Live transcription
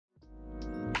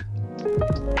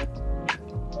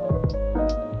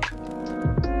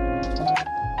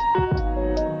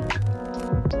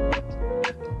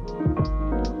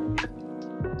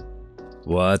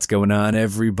What's going on,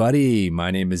 everybody?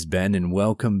 My name is Ben and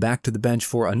welcome back to the bench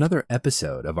for another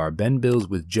episode of our Ben Builds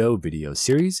with Joe video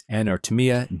series and our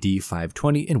Tamiya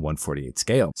D.520 in 1/48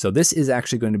 scale. So this is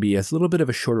actually going to be a little bit of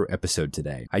a shorter episode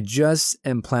today. I just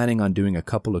am planning on doing a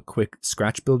couple of quick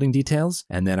scratch building details,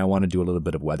 and then I want to do a little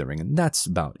bit of weathering, and that's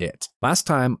about it. Last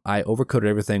time I overcoated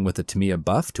everything with a Tamiya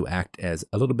buff to act as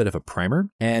a little bit of a primer,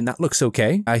 and that looks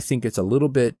okay. I think it's a little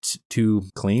bit too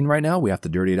clean right now. We have to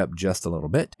dirty it up just a little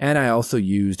bit. And I also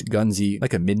used Gunzy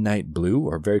like a midnight blue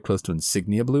or very close to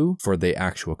insignia blue for the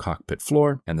actual cockpit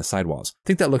floor and the sidewalls. I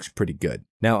think that looks pretty good.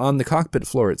 Now on the cockpit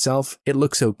floor itself, it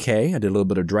looks okay. I did a little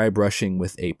bit of dry brushing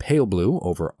with a pale blue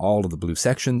over all of the blue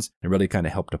sections. It really kind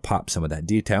of helped to pop some of that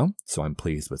detail, so I'm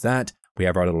pleased with that. We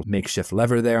have our little makeshift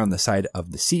lever there on the side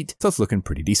of the seat, so it's looking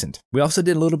pretty decent. We also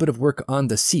did a little bit of work on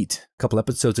the seat. A couple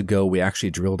episodes ago, we actually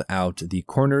drilled out the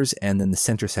corners and then the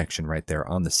center section right there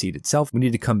on the seat itself. We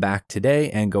need to come back today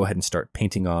and go ahead and start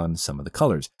painting on some of the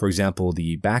colors. For example,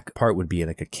 the back part would be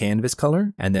like a canvas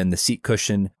color, and then the seat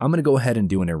cushion, I'm going to go ahead and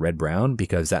do in a red-brown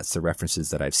because that's the references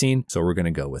that I've seen, so we're going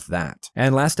to go with that.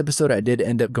 And last episode, I did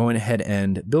end up going ahead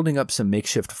and building up some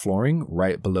makeshift flooring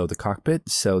right below the cockpit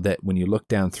so that when you look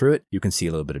down through it, you can see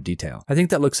a little bit of detail. I think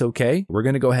that looks okay. We're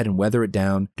going to go ahead and weather it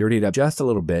down, dirty it up just a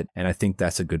little bit, and I think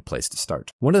that's a good place to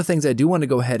start. One of the things I do want to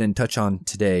go ahead and touch on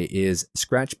today is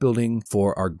scratch building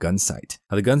for our gun sight.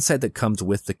 Now the gun sight that comes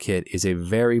with the kit is a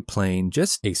very plain,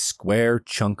 just a square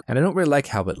chunk, and I don't really like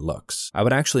how it looks. I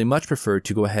would actually much prefer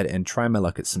to go ahead and try my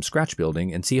luck at some scratch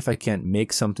building and see if I can't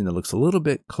make something that looks a little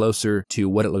bit closer to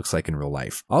what it looks like in real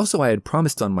life. Also, I had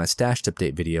promised on my stashed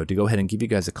update video to go ahead and give you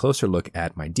guys a closer look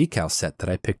at my decal set that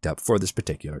I picked up for this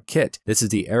particular kit. This is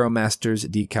the Aeromasters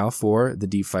decal for the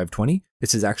D520.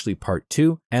 This is actually part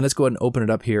 2, and let's go ahead and open it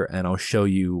up here and I'll show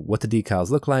you what the decals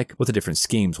look like, what the different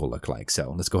schemes will look like.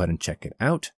 So let's go ahead and check it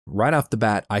out. Right off the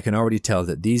bat, I can already tell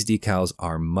that these decals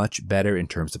are much better in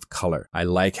terms of color. I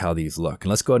like how these look. And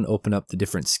let's go ahead and open up the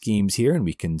different schemes here and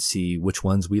we can see which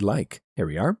ones we like. Here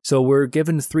we are. So we're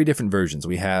given 3 different versions.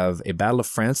 We have a Battle of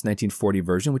France 1940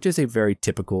 version, which is a very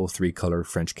typical 3-color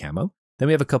French camo. Then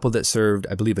we have a couple that served,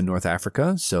 I believe, in North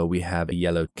Africa. So we have a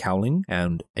yellow cowling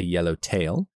and a yellow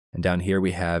tail. And down here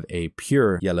we have a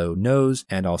pure yellow nose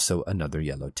and also another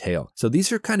yellow tail. So these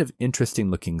are kind of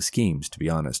interesting looking schemes, to be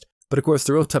honest. But of course,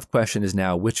 the real tough question is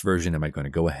now, which version am I going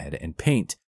to go ahead and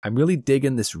paint? I'm really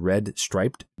digging this red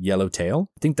striped yellow tail.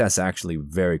 I think that's actually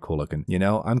very cool looking. You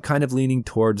know, I'm kind of leaning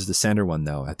towards the center one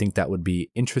though. I think that would be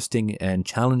interesting and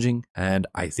challenging, and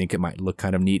I think it might look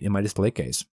kind of neat in my display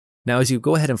case. Now, as you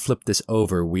go ahead and flip this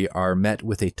over, we are met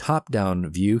with a top-down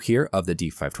view here of the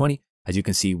D520. As you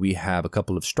can see, we have a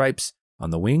couple of stripes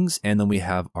on the wings, and then we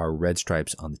have our red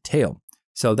stripes on the tail.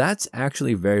 So that's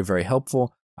actually very, very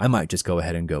helpful. I might just go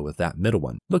ahead and go with that middle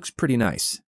one. Looks pretty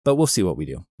nice, but we'll see what we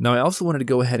do. Now, I also wanted to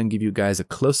go ahead and give you guys a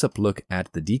close-up look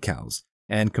at the decals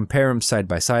and compare them side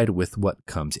by side with what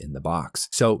comes in the box.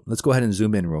 So let's go ahead and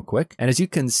zoom in real quick. And as you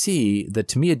can see, the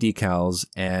Tamiya decals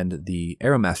and the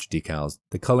Aeromaster decals,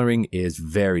 the coloring is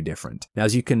very different. Now,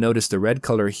 as you can notice, the red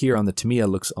color here on the Tamiya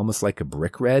looks almost like a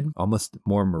brick red, almost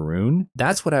more maroon.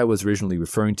 That's what I was originally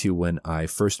referring to when I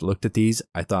first looked at these.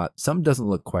 I thought something doesn't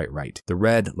look quite right. The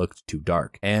red looked too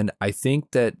dark. And I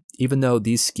think that even though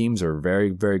these schemes are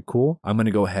very, very cool, I'm going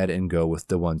to go ahead and go with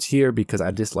the ones here because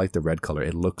I just like the red color.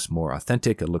 It looks more authentic.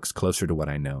 It looks closer to what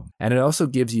I know. And it also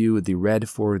gives you the red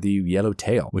for the yellow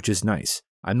tail, which is nice.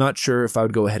 I'm not sure if I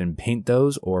would go ahead and paint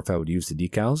those or if I would use the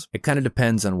decals. It kind of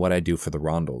depends on what I do for the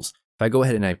rondels. If I go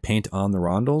ahead and I paint on the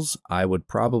rondels, I would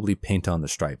probably paint on the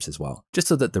stripes as well, just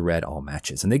so that the red all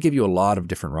matches. And they give you a lot of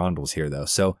different rondels here though,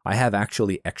 so I have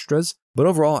actually extras. But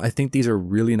overall, I think these are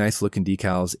really nice looking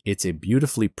decals. It's a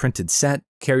beautifully printed set.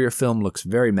 Carrier film looks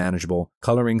very manageable.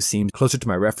 Coloring seems closer to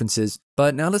my references.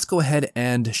 But now let's go ahead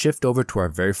and shift over to our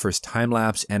very first time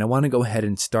lapse. And I want to go ahead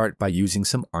and start by using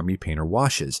some Army Painter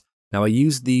washes. Now I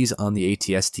used these on the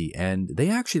ATST and they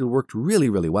actually worked really,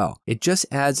 really well. It just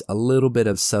adds a little bit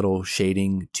of subtle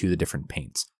shading to the different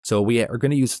paints. So we are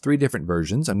going to use 3 different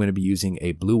versions. I'm going to be using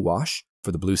a blue wash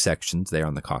for the blue sections there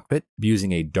on the cockpit, be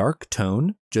using a dark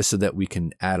tone just so that we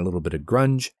can add a little bit of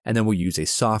grunge, and then we'll use a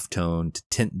soft tone to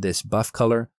tint this buff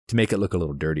color to make it look a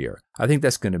little dirtier. I think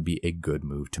that's going to be a good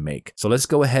move to make. So let's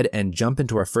go ahead and jump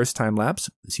into our first time lapse.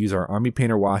 Let's use our Army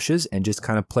Painter washes and just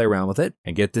kind of play around with it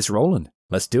and get this rolling.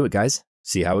 Let's do it, guys.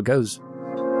 See how it goes.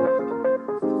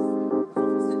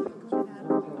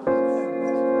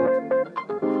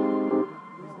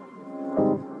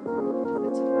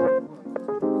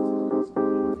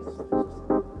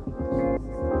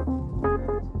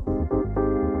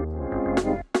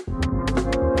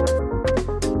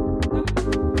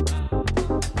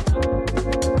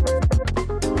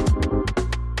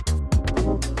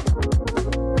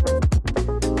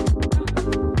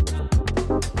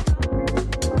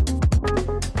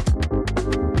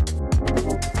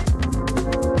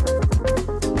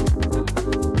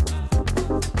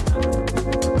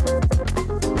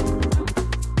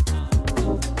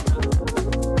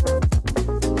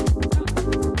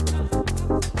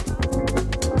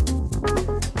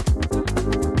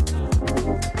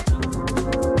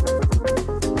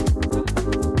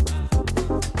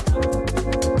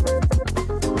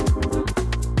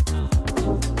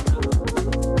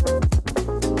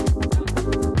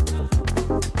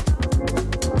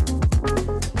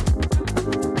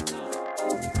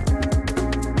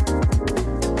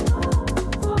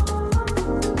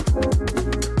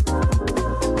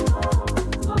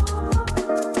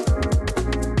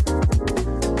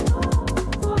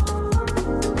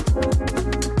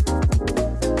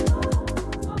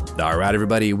 Alright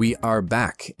everybody, we are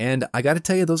back, and I gotta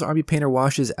tell you, those Army Painter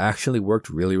washes actually worked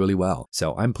really well.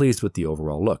 So I'm pleased with the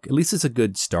overall look. At least it's a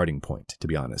good starting point, to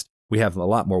be honest. We have a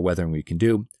lot more weathering we can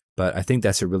do, but I think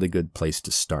that's a really good place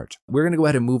to start. We're going to go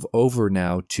ahead and move over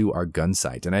now to our gun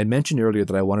sight. And I had mentioned earlier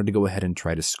that I wanted to go ahead and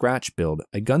try to scratch build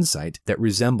a gun sight that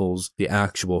resembles the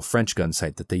actual French gun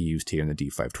sight that they used here in the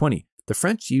D520. The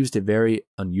French used a very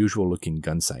unusual looking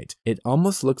gun sight. It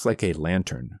almost looks like a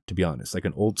lantern, to be honest, like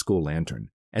an old school lantern.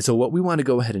 And so what we want to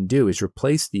go ahead and do is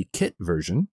replace the kit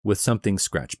version with something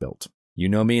scratch built. You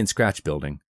know me and scratch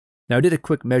building. Now I did a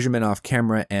quick measurement off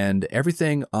camera, and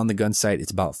everything on the gun sight is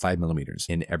about 5mm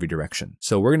in every direction.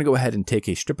 So we're going to go ahead and take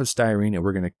a strip of styrene and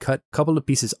we're going to cut a couple of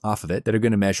pieces off of it that are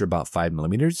going to measure about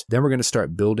 5mm. Then we're going to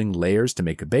start building layers to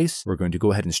make a base. We're going to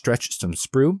go ahead and stretch some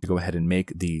sprue to go ahead and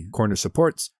make the corner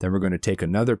supports. Then we're going to take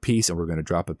another piece and we're going to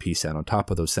drop a piece out on top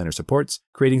of those center supports,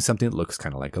 creating something that looks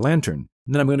kind of like a lantern.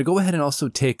 And then I'm going to go ahead and also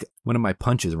take one of my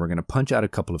punches and we're going to punch out a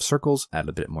couple of circles, add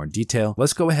a bit more detail.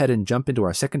 Let's go ahead and jump into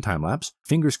our second time lapse.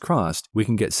 Fingers crossed, we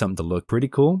can get something to look pretty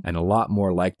cool and a lot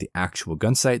more like the actual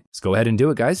gun sight. Let's go ahead and do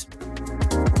it, guys.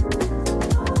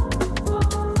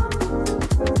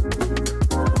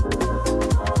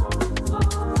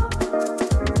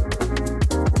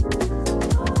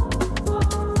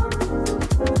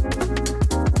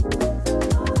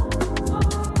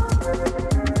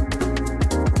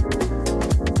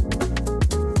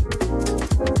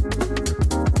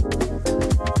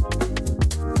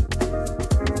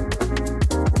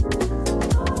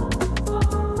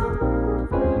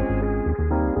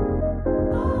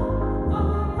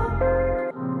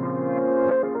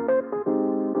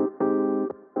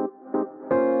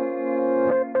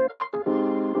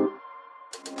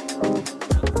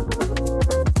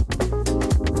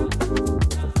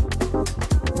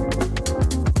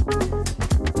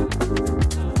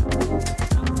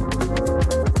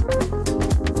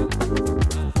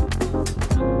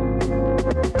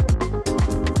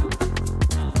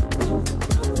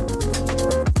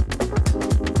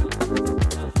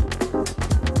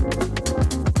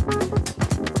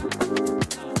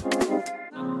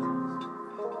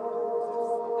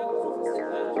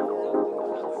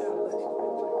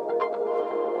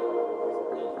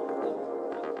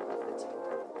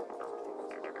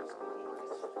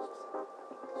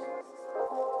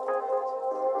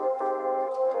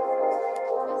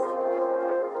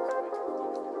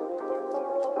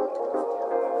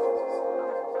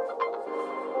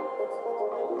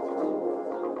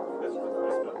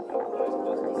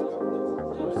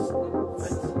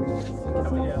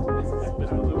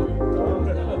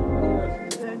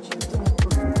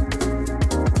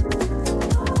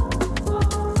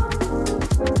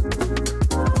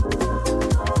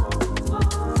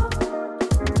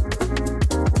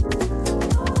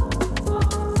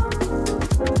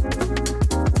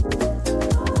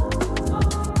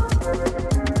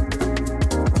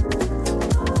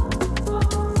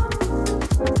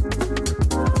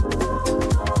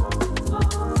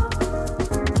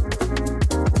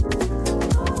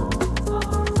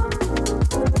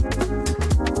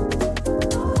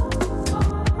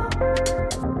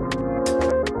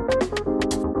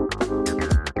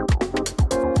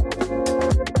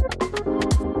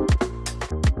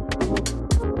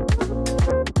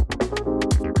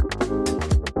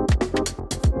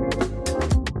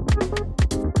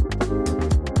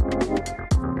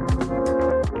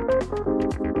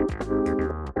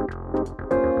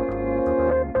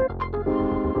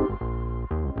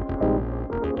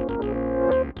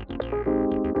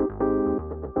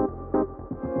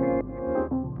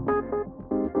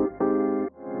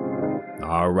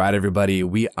 Alright everybody,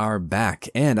 we are back,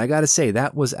 and I gotta say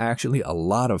that was actually a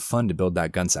lot of fun to build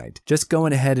that gun sight. Just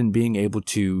going ahead and being able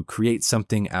to create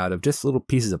something out of just little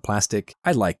pieces of plastic,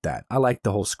 I like that. I like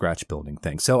the whole scratch building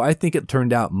thing, so I think it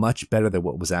turned out much better than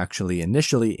what was actually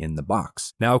initially in the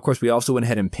box. Now of course we also went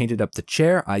ahead and painted up the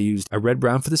chair. I used a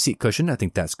red-brown for the seat cushion, I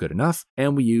think that's good enough,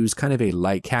 and we used kind of a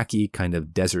light khaki, kind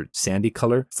of desert sandy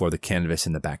color for the canvas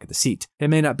in the back of the seat. It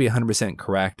may not be 100%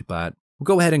 correct, but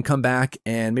we'll go ahead and come back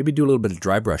and maybe do a little bit of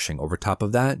dry brushing over top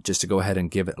of that just to go ahead and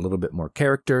give it a little bit more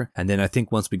character. And then I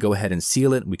think once we go ahead and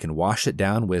seal it, we can wash it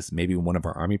down with maybe one of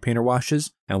our Army Painter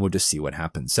washes and we'll just see what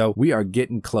happens. So we are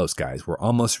getting close, guys. We're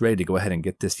almost ready to go ahead and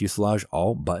get this fuselage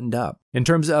all buttoned up. In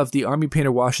terms of the Army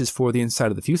Painter washes for the inside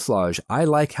of the fuselage, I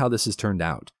like how this has turned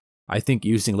out. I think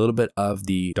using a little bit of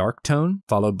the dark tone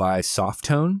followed by soft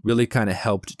tone really kind of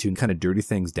helped to kind of dirty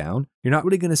things down. You're not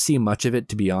really going to see much of it,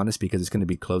 to be honest, because it's going to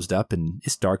be closed up and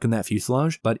it's dark in that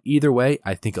fuselage. But either way,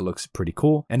 I think it looks pretty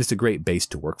cool and it's a great base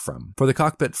to work from. For the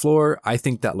cockpit floor, I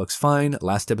think that looks fine.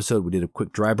 Last episode, we did a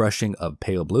quick dry brushing of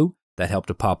pale blue. That helped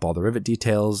to pop all the rivet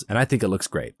details, and I think it looks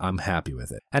great. I'm happy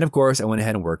with it. And of course, I went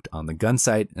ahead and worked on the gun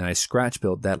sight, and I scratch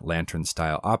built that lantern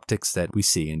style optics that we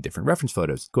see in different reference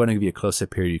photos. Go ahead and give you a close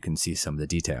up here, you can see some of the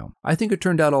detail. I think it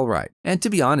turned out all right. And to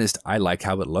be honest, I like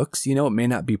how it looks. You know, it may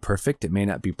not be perfect, it may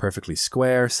not be perfectly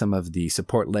square. Some of the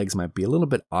support legs might be a little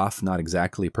bit off, not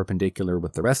exactly perpendicular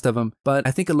with the rest of them, but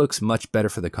I think it looks much better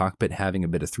for the cockpit having a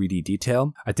bit of 3D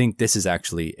detail. I think this is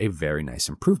actually a very nice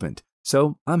improvement.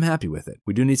 So I'm happy with it.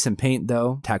 We do need some paint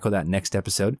though, tackle that next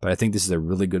episode, but I think this is a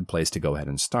really good place to go ahead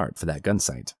and start for that gun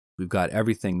sight. We've got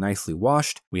everything nicely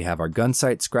washed. We have our gun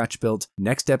sight scratch built.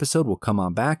 Next episode, we'll come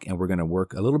on back and we're going to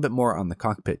work a little bit more on the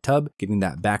cockpit tub, getting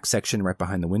that back section right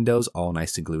behind the windows all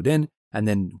nicely glued in, and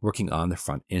then working on the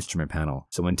front instrument panel.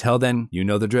 So until then, you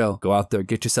know the drill. Go out there,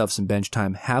 get yourself some bench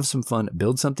time, have some fun,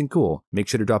 build something cool. Make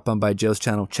sure to drop on by Joe's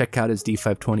channel, check out his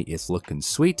D520, it's looking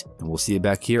sweet, and we'll see you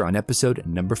back here on episode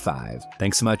number 5.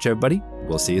 Thanks so much, everybody.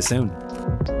 We'll see you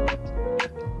soon.